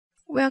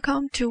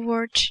Welcome to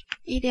watch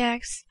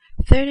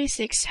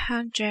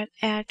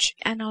EDX3600H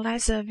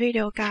Analyzer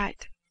video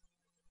guide.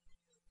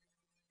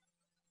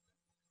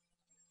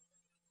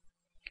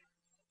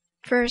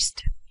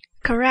 First,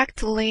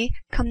 correctly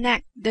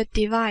connect the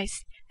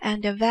device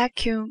and the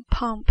vacuum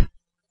pump.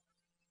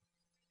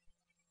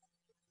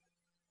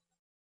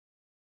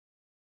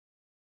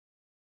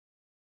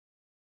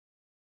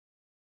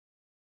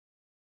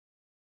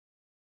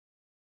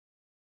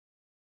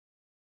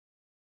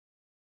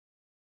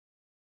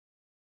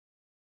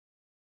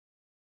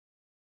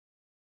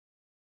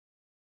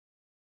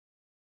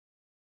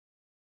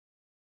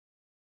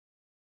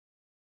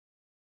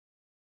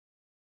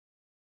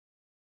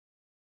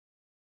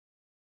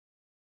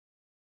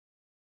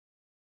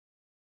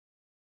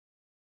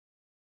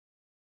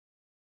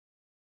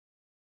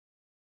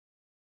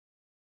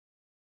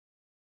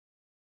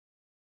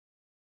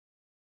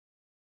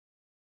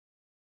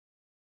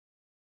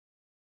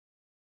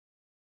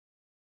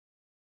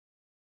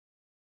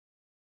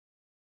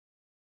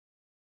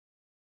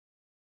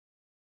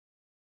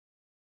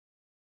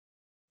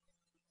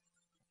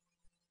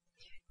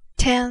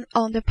 Turn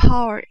on the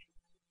power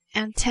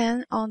and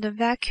turn on the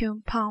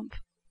vacuum pump.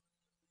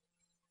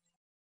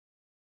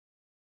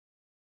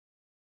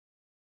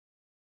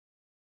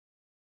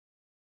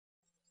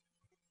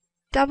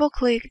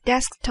 Double-click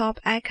desktop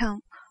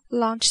icon,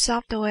 launch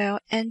software,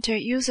 enter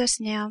user's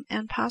name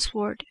and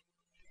password.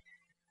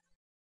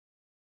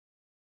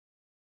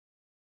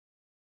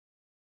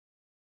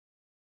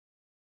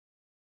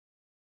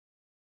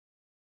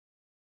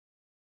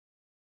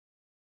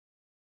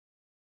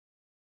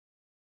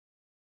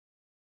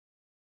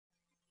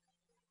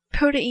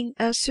 Put in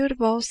a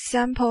suitable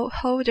sample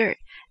holder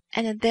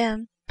and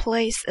then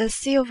place a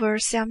silver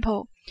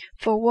sample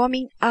for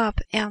warming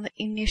up and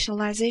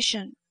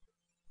initialization.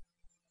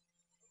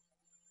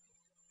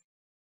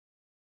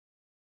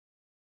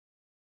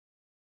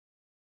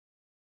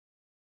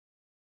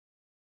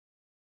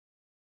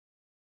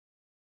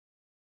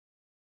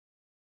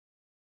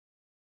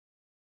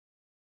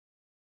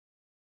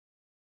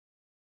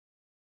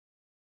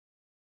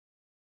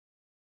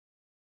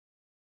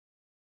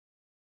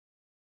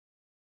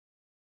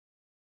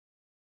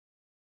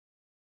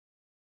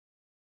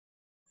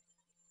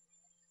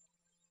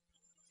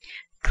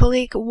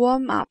 Click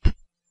Warm Up.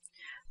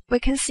 We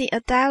can see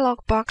a dialog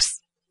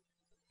box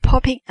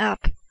popping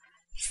up.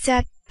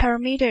 Set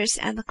parameters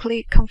and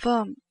click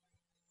Confirm.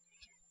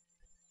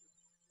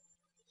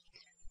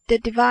 The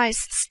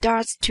device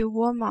starts to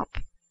warm up.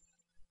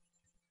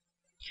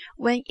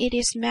 When it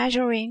is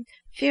measuring,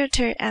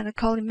 filter and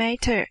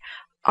collimator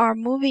are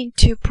moving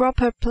to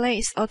proper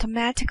place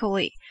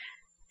automatically,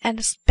 and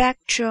the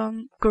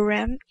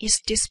spectrogram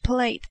is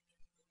displayed.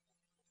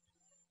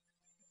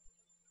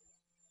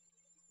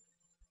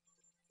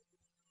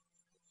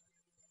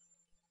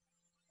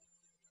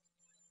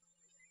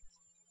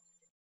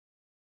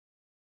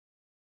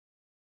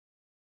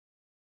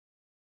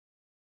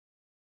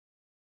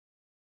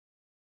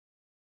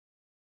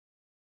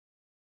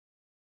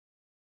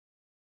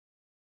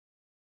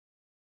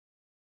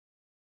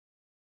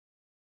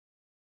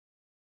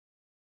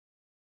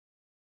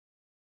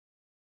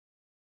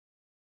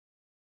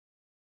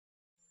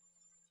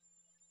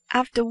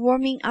 After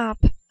warming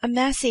up, a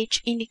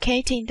message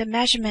indicating the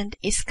measurement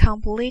is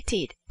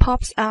completed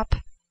pops up.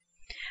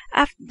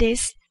 After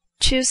this,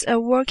 choose a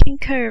working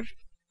curve,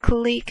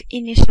 click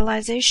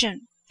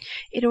Initialization.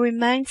 It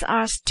reminds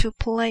us to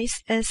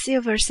place a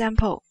silver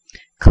sample.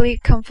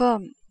 Click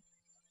Confirm.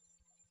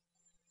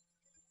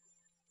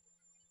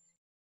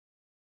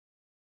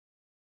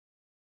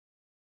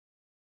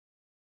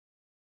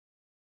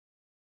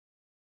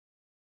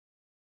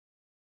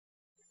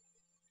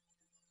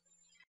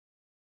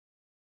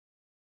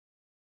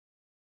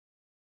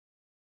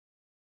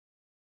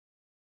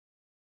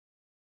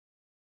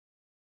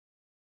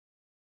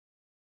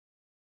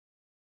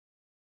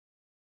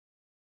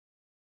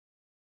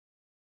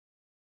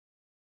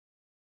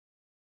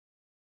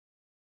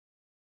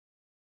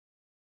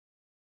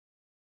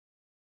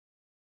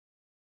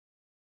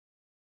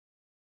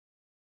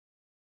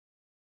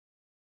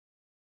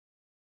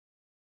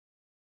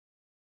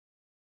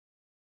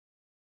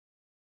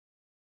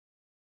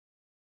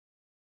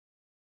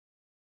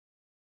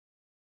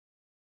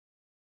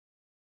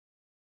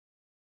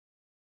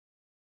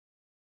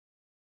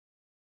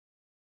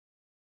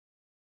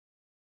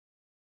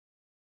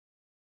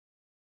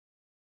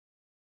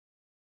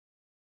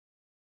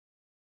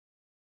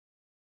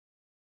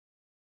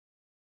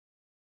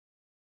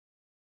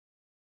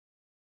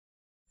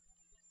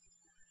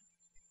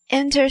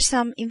 Enter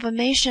some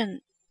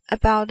information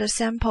about the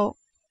sample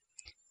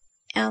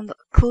and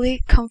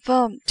click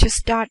Confirm to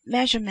start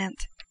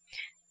measurement.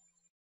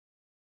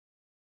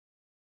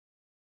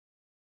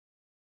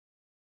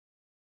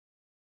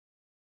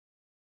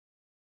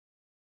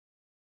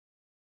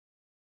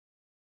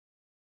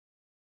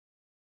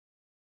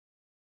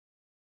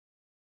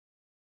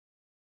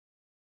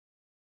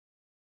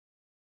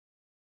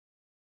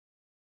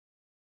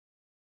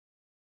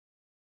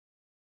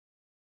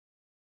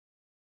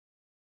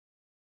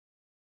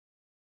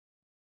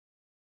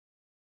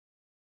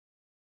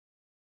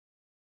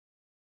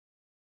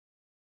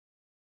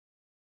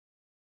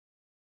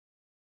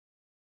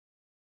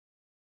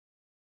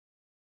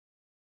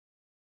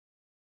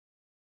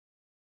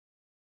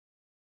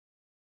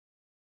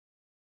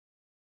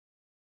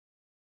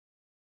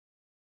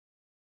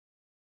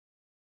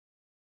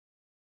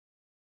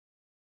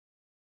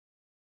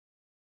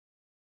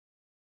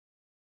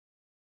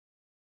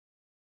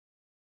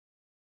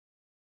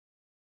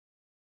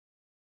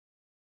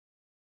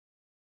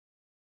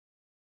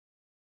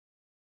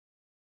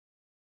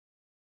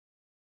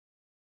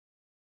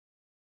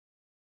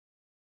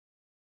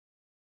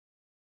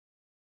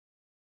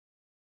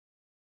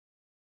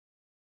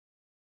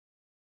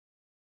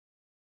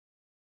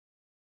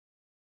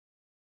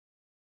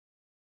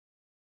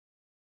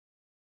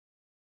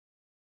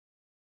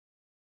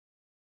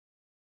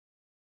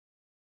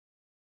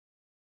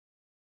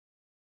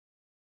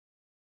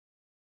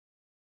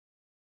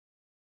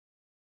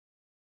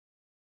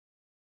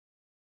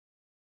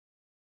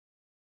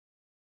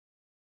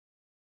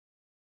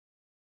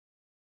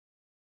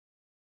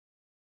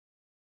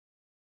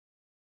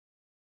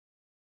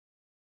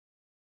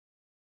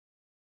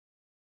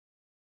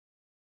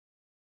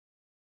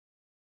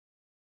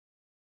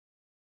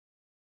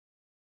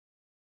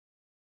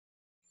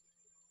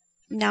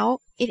 Now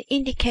it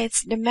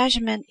indicates the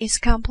measurement is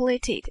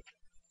completed.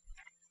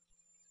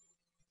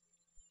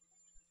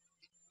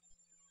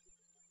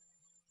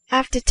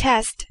 After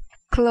test,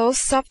 close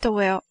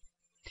software.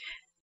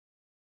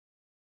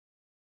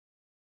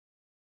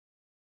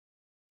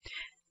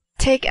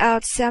 Take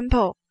out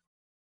sample.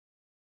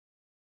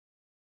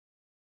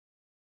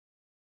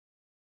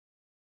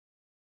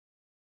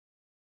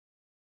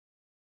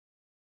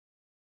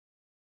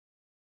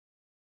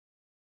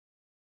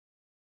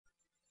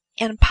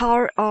 And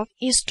power off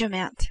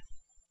instrument.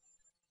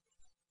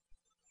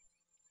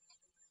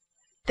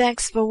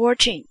 Thanks for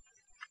watching.